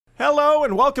Hello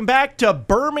and welcome back to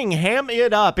Birmingham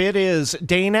It Up. It is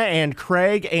Dana and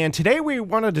Craig, and today we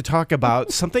wanted to talk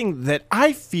about something that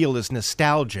I feel is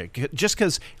nostalgic, just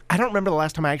because I don't remember the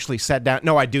last time I actually sat down.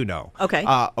 No, I do know. Okay.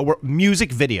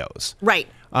 Music videos. Right.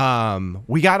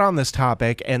 We got on this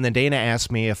topic, and then Dana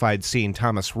asked me if I'd seen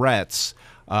Thomas Rhett's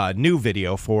new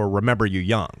video for Remember You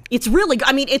Young. It's really good.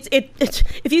 I mean, it's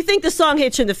if you think the song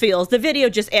hits you in the feels, the video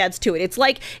just adds to it.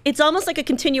 It's almost like a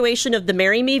continuation of the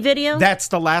Marry Me video. That's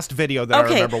the last video that I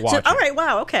remember watching. All right,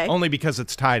 wow, okay. Only because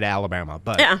it's tied to Alabama,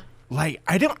 but yeah. Like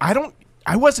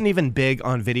I wasn't even big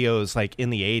on videos like in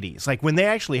the 80s. Like when they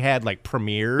actually had like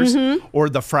premieres or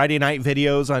the Friday night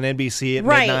videos on NBC at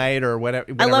midnight or whatever.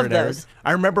 I love those.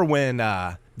 I remember when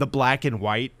the black and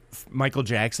white Michael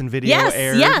Jackson video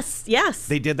aired. Yes.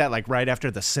 They did that like right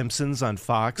after The Simpsons on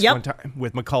Fox one time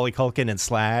with Macaulay Culkin and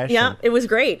Slash. Yeah, it was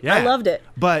great. Yeah. I loved it.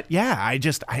 But yeah, I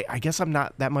guess I'm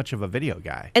not that much of a video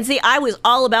guy. And see, I was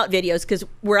all about videos because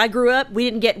where I grew up, we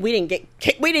didn't get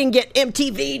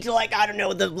MTV to like, I don't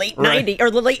know, the late 90s or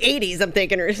the late 80s, I'm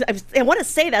thinking. Or I want to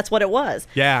say that's what it was.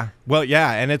 Yeah. Well,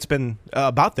 yeah, and it's been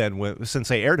about then since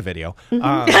they aired a video.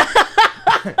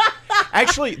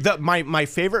 Actually, my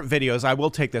favorite videos, I will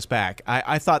take this back.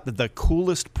 I thought that the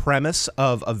coolest premise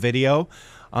of a video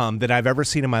that I've ever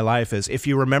seen in my life is, if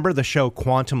you remember the show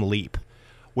Quantum Leap,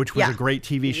 which was a great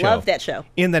TV show. Love that show.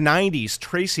 In the 90s,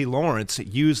 Tracy Lawrence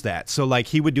used that. So, like,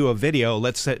 he would do a video,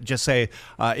 let's just say,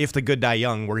 If the Good Die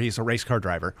Young, where he's a race car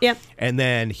driver. Yeah. And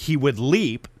then he would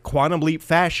leap, quantum leap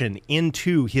fashion,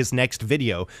 into his next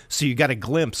video. So you got a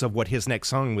glimpse of what his next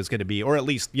song was going to be, or at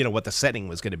least, you know, what the setting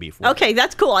was going to be for. Okay,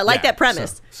 that's cool. I like that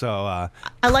premise. I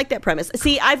like that premise.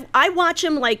 See, I watch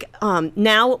him like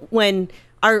now when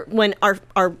our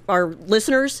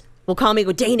listeners will call me and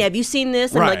go, Dana, have you seen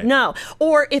this? I'm like, no.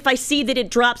 Or if I see that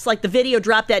it drops, like the video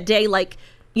dropped that day, like,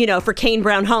 you know, for Kane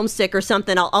Brown Homesick or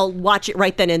something, I'll watch it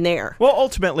right then and there. Well,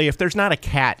 ultimately, if there's not a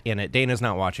cat in it, Dana's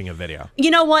not watching a video. You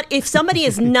know what? If somebody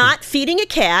is not feeding a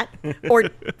cat or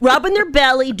rubbing their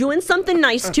belly, doing something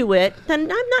nice to it,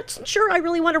 then I'm not sure I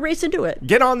really want to race into it.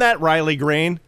 Get on that, Riley Green.